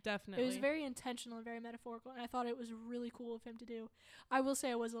 definitely. It was very intentional and very metaphorical, and I thought it was really cool of him to do. I will say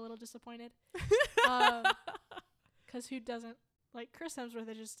I was a little disappointed. 'Cause who doesn't? Like, Chris Hemsworth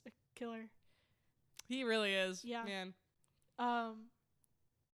is just a killer. He really is. Yeah. Man.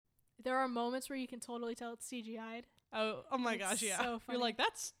 There are moments where you can totally tell it's CGI'd. Oh my It's gosh, yeah. so funny. You're like,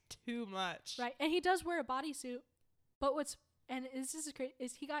 that's too much. Right. And he does wear a bodysuit. But this is great,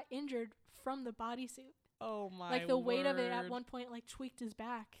 is he got injured from the bodysuit. Oh my Like the weight of it at word. one point like tweaked his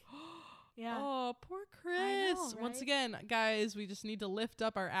back. Yeah. Oh, poor Chris. I know, Once right? again, guys, we just need to lift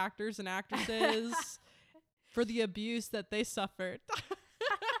up our actors and actresses for the abuse that they suffered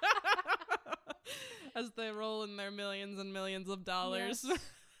as they roll in their millions and millions of dollars. Yes,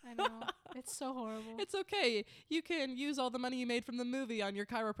 I know. It's so horrible. It's okay. You can use all the money you made from the movie on your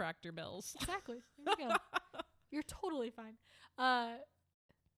chiropractor bills. Exactly. There you go. You're totally fine.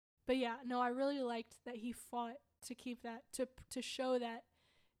 But yeah, no, I really liked that he fought to keep that, to show that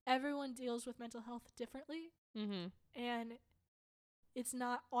everyone deals with mental health differently, and it's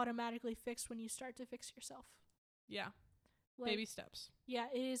not automatically fixed when you start to fix yourself. Yeah. Like, Baby steps. Yeah,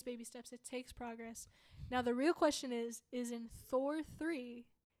 it is baby steps. It takes progress. Now the real question is in Thor 3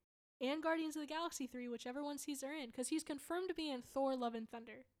 and Guardians of the Galaxy 3, whichever ones he's in, because he's confirmed to be in Thor: Love and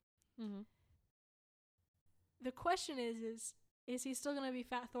Thunder. The question is he still going to be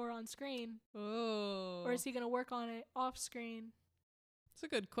Fat Thor on screen? Oh. Or is he going to work on it off screen? It's a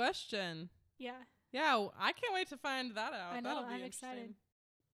good question. Yeah. Yeah, I can't wait to find that out. I know, That'll be I'm interesting. excited.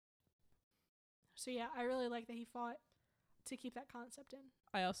 So yeah, I really like that he fought to keep that concept in.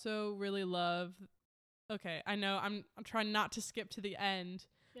 I also really love, okay, I know I'm trying not to skip to the end,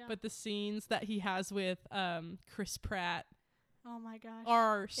 Yeah. but the scenes that he has with Chris Pratt Oh my gosh.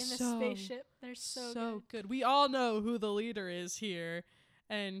 are in the so spaceship, they're so good. We all know who the leader is here,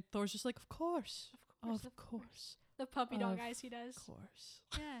 and Thor's just like, of course. Of course. The puppy dog Of eyes he does. Of course.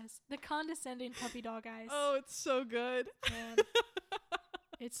 Yes. The condescending puppy dog eyes. Oh, it's so good. Man.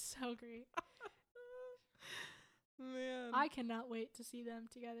 It's so great. Man. I cannot wait to see them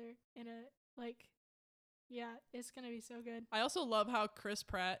together in a, like, yeah, it's going to be so good. I also love how Chris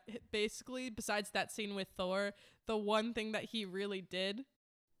Pratt, basically, besides that scene with Thor, the one thing that he really did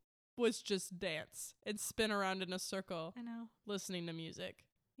was just dance and spin around in a circle I know. listening to music.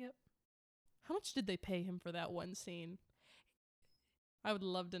 Yep. How much did they pay him for that one scene? I would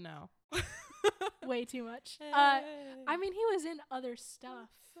love to know. Way too much. Hey, I mean, he was in other stuff.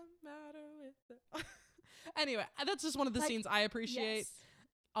 what's the matter with it? Anyway, that's just one of the Like, scenes I appreciate. Yes.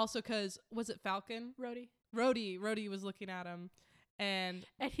 Also, because, was it Falcon? Rhodey. Rhodey was looking at him, and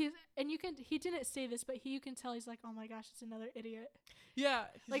he didn't say this, but you can tell he's like, oh my gosh, it's another idiot. yeah,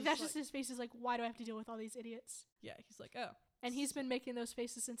 Like that's just his face is like, why do I have to deal with all these idiots? yeah, he's like, oh, And he's been making those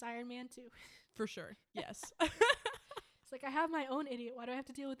faces since Iron Man 2. for sure, yes. It's like, I have my own idiot. Why do I have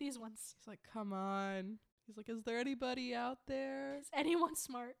to deal with these ones? He's like, come on. He's like, is there anybody out there? Is anyone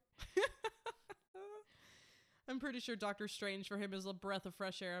smart? I'm pretty sure Doctor Strange for him is a breath of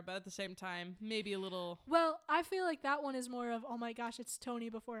fresh air, but at the same time, maybe a little. Well, I feel like that one is more of, oh my gosh, it's Tony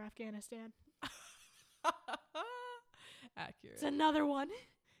before Afghanistan. Accurate. It's another one.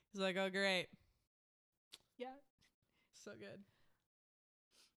 He's like, oh, great. Yeah. So good.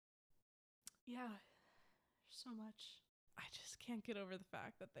 Yeah. So much. I just can't get over the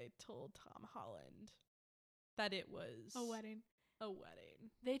fact that they told Tom Holland that it was A wedding. A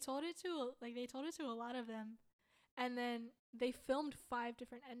wedding. They told it to a lot of them. And then they filmed 5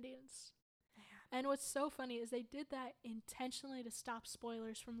 different endings. Man. And what's so funny is they did that intentionally to stop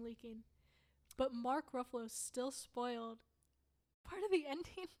spoilers from leaking. But Mark Ruffalo still spoiled part of the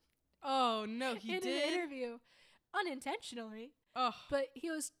ending. Oh no, he in did. an interview, unintentionally. Oh, But it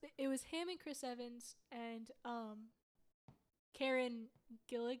was him and Chris Evans and Karen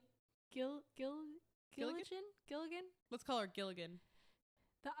Gilligan, let's call her Gilligan.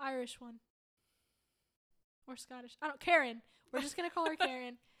 the Irish one, or Scottish. I don't. Karen. We're just gonna call her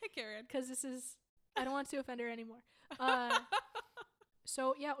Karen. Hey, Karen. Because I don't want to offend her anymore.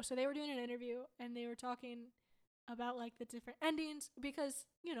 So they were doing an interview and they were talking about like the different endings because,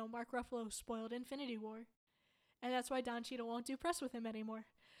 you know, Mark Ruffalo spoiled Infinity War. And that's why Don Cheadle won't do press with him anymore.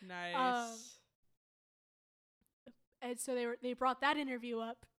 Nice. And so they brought that interview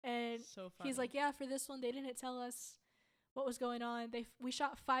up and So funny. he's like, yeah, for this one they didn't tell us what was going on. We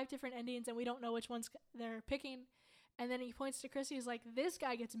shot 5 different endings and we don't know which ones they're picking. And then he points to Chris. He's like, this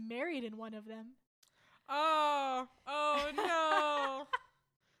guy gets married in one of them. Oh no.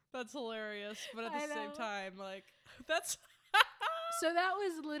 That's hilarious. But at the I same know. time, like, that's. So that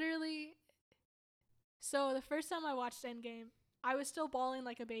was literally. So the first time I watched Endgame, I was still bawling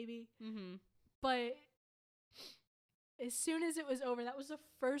like a baby. Mm-hmm. But as soon as it was over, that was the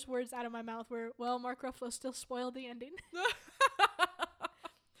first words out of my mouth were, well, Mark Ruffalo still spoiled the ending.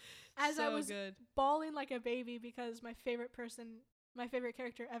 As so I was good. bawling like a baby because my favorite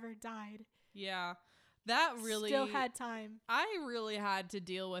character ever died. Yeah. that really still had time. I really had to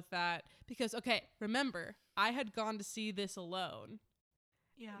deal with that because, okay, remember, I had gone to see this alone.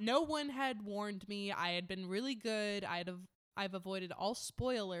 Yeah. No one had warned me. I had been really good. I've avoided all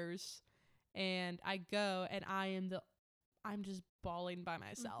spoilers, and I go and I'm just bawling by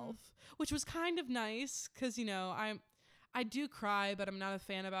myself, which was kind of nice because, you know, I do cry, but I'm not a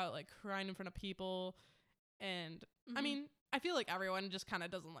fan about like crying in front of people. And I mean, I feel like everyone just kind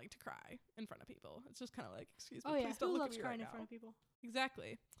of doesn't like to cry in front of people. It's just kind of like, excuse me, please don't look at me right now. Who loves crying in front of people?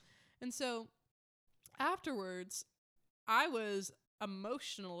 Exactly. And so afterwards, I was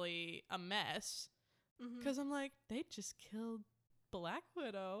emotionally a mess because I'm like, they just killed Black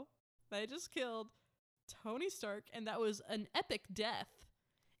Widow. They just killed Tony Stark, and that was an epic death.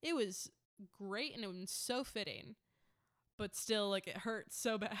 It was great, and it was so fitting, but still, like, it hurt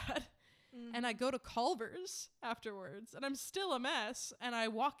so bad. And I go to Culver's afterwards, and I'm still a mess, and I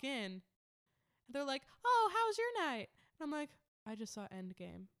walk in, and they're like, oh, how's your night? And I'm like, I just saw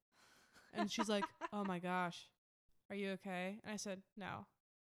Endgame. And she's like, oh my gosh, are you okay? And I said, no,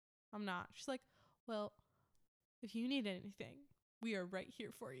 I'm not. She's like, well, if you need anything, we are right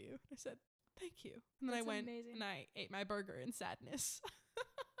here for you. I said, thank you. And then I went and I ate my burger in sadness.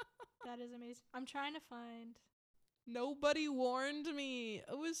 That is amazing. I'm trying to find. Nobody warned me.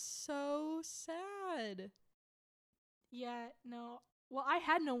 It was so sad. Yeah, no. Well, I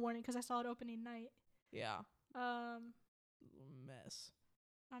had no warning because I saw it opening night. Yeah. Mess.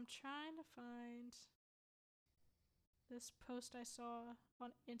 I'm trying to find this post I saw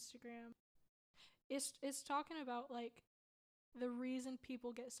on Instagram. It's talking about like the reason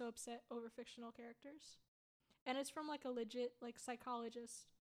people get so upset over fictional characters. And it's from like a legit like psychologist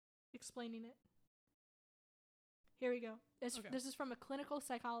explaining it. Here we go. This is from a clinical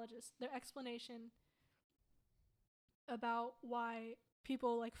psychologist. Their explanation about why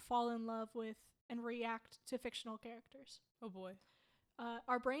people like fall in love with and react to fictional characters. Oh boy.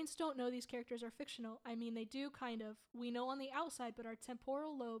 Our brains don't know these characters are fictional. I mean, they do kind of. We know on the outside, but our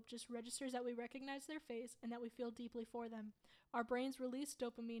temporal lobe just registers that we recognize their face and that we feel deeply for them. Our brains release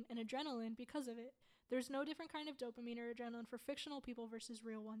dopamine and adrenaline because of it. There's no different kind of dopamine or adrenaline for fictional people versus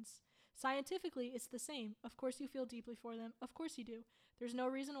real ones. Scientifically, it's the same. Of course you feel deeply for them. Of course you do. There's no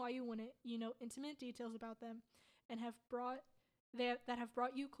reason why you wouldn't. You know intimate details about them and have brought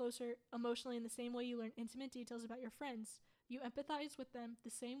you closer emotionally in the same way you learn intimate details about your friends. You empathize with them the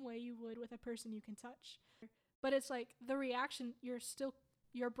same way you would with a person you can touch. But it's like the reaction,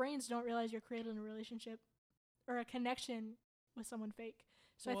 your brains don't realize you're creating a relationship or a connection with someone fake.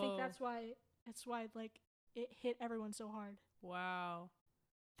 So I think that's why like it hit everyone so hard. Wow.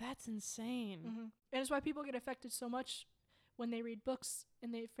 That's insane. And it's why people get affected so much when they read books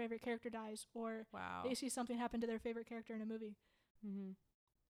and their favorite character dies or they see something happen to their favorite character in a movie.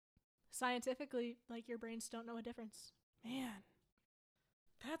 Scientifically, like your brains don't know a difference. Man,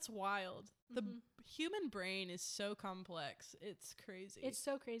 that's wild. The human brain is so complex. It's crazy. It's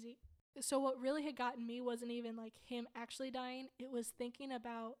so crazy. So what really had gotten me wasn't even like him actually dying. It was thinking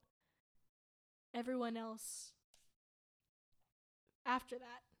about everyone else after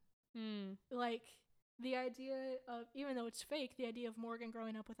that. Like the idea of, even though it's fake, the idea of Morgan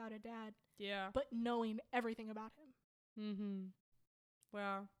growing up without a dad. Yeah. But knowing everything about him.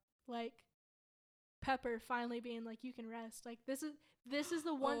 Wow. Like Pepper finally being like, you can rest. Like this is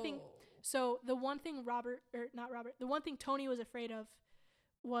the one thing. So the one thing the one thing Tony was afraid of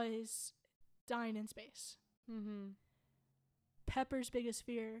was dying in space. Pepper's biggest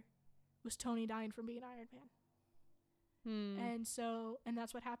fear was Tony dying from being Iron Man. And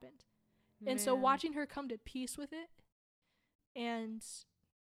that's what happened. Man. And so watching her come to peace with it and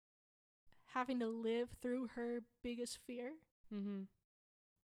having to live through her biggest fear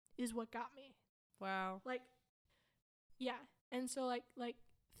is what got me. Wow. Like, yeah. And so like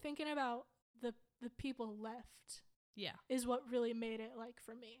thinking about the people left. Yeah. Is what really made it like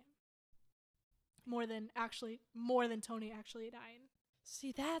for me. More than Tony actually dying.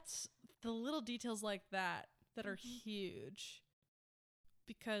 See, that's the little details like that are huge.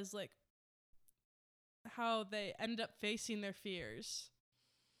 Because like how they end up facing their fears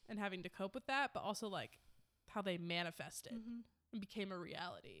and having to cope with that, but also like how they manifested and became a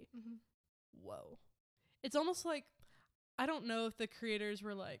reality. Whoa. It's almost like, I don't know if the creators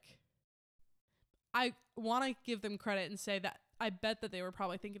were like, I want to give them credit and say that I bet that they were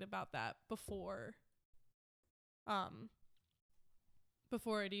probably thinking about that before it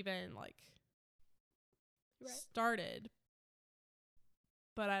even like started,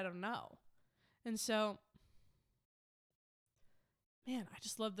 but I don't know. And so, man, I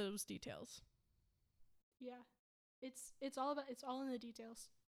just love those details. Yeah. It's all in the details.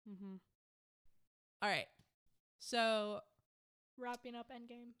 All right. So, Wrapping up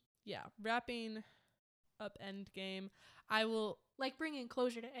Endgame. yeah, wrapping up Endgame. I will, Like, bringing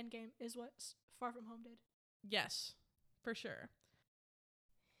closure to Endgame is what Far From Home did. yes, for sure.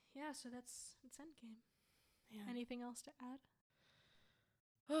 Yeah, so that's Endgame. Man. Anything else to add?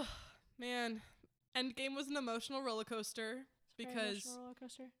 Oh, man. Endgame was an emotional roller coaster Very because emotional roller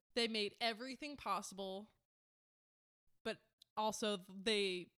coaster. they made everything possible, but also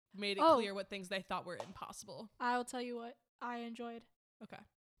they made it clear what things they thought were impossible. I'll tell you what I enjoyed. Okay.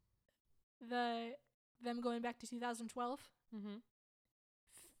 Them going back to 2012. Mm-hmm.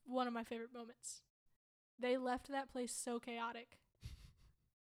 One of my favorite moments. They left that place so chaotic.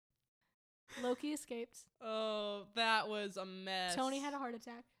 Loki escaped. Oh, that was a mess. Tony had a heart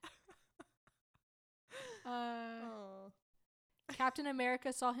attack. Oh. Captain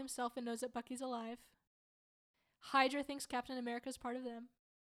America saw himself and knows that Bucky's alive. Hydra thinks Captain America's part of them.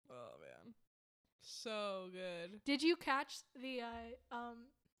 Oh, man. So good. Did you catch the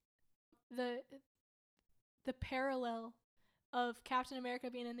parallel of Captain America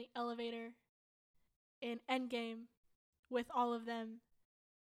being in the elevator in Endgame with all of them?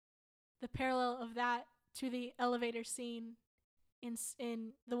 The parallel of that to the elevator scene in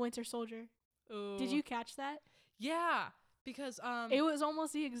The Winter Soldier. Ooh. Did you catch that? Yeah, because it was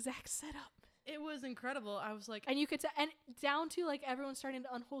almost the exact setup. It was incredible. I was like, and you could and down to like everyone starting to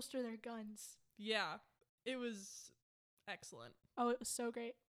unholster their guns. Yeah, it was excellent. Oh, it was so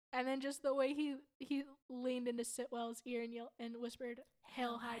great. And then just the way he leaned into Sitwell's ear and whispered,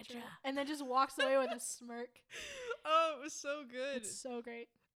 "Hail Hydra," and then just walks away with a smirk. Oh, it was so good. It's so great.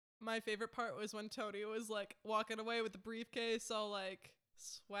 My favorite part was when Tony was like walking away with the briefcase, all like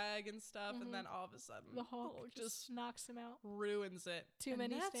swag and stuff, and then all of a sudden the Hulk just knocks him out, ruins it. Too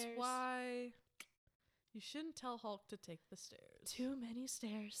many stairs. That's why you shouldn't tell Hulk to take the stairs. Too many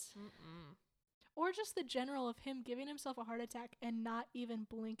stairs. Mm-mm. Or just the general of him giving himself a heart attack and not even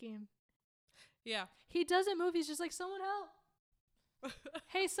blinking. Yeah. He doesn't move. He's just like, someone help.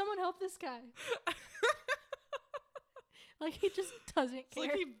 Hey, someone help this guy. Like, he just doesn't care.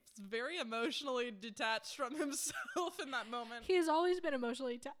 Like, he's very emotionally detached from himself in that moment. He has always been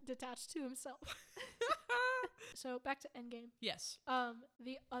emotionally detached to himself. So, back to Endgame. Yes.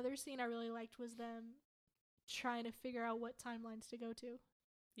 The other scene I really liked was them trying to figure out what timelines to go to.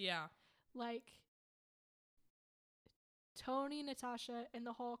 Yeah. Like, Tony, Natasha, and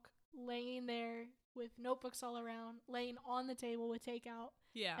the Hulk laying there with notebooks all around, laying on the table with takeout.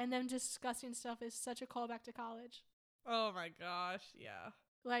 Yeah. And them discussing stuff is such a callback to college. Oh my gosh, yeah.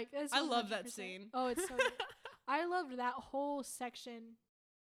 Like, it's 100%. I love that scene. Oh, it's so good. I loved that whole section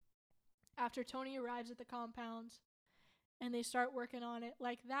after Tony arrives at the compound and they start working on it.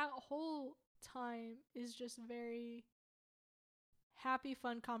 Like, that whole time is just very happy,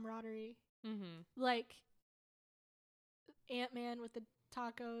 fun camaraderie. Mm-hmm. Like, Ant-Man with the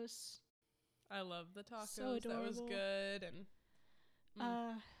tacos. I love the tacos. So adorable. That was good. And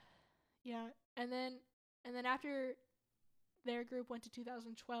yeah. And then after their group went to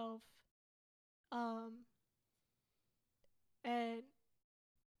 2012, and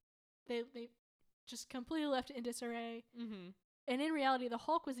they just completely left it in disarray. Mm-hmm. And in reality, the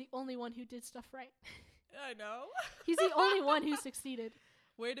Hulk was the only one who did stuff right. I know. He's the only one who succeeded.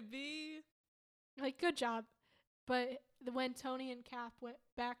 Way to be. Like, good job. But when Tony and Cap went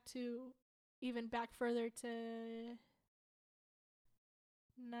back further to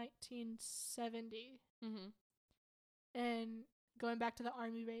 1970, and going back to the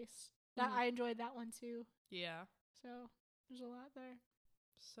army base, that I enjoyed that one too. Yeah. So there's a lot there.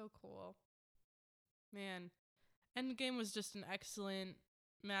 So cool. Man, Endgame was just an excellent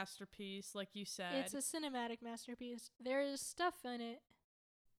masterpiece, like you said. It's a cinematic masterpiece. There is stuff in it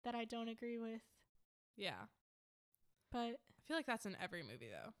that I don't agree with. Yeah. But I feel like that's in every movie,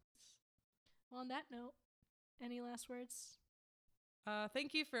 though. Well, on that note, any last words?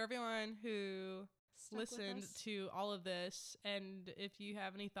 Thank you for everyone who listened us. to all of this. And if you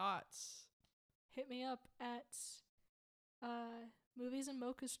have any thoughts, hit me up at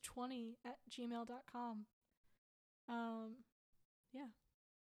moviesandmochas20@gmail.com. Yeah.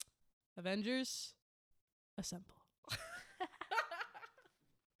 Avengers, assemble.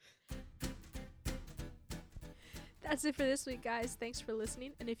 That's it for this week, guys. Thanks for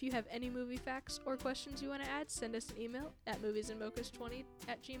listening. And if you have any movie facts or questions you want to add, send us an email at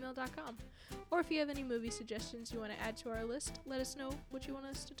moviesandmochas20@gmail.com. Or if you have any movie suggestions you want to add to our list, let us know what you want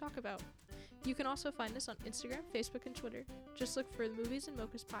us to talk about. You can also find us on Instagram, Facebook, and Twitter. Just look for the Movies and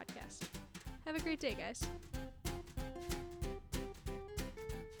Mochas podcast. Have a great day, guys.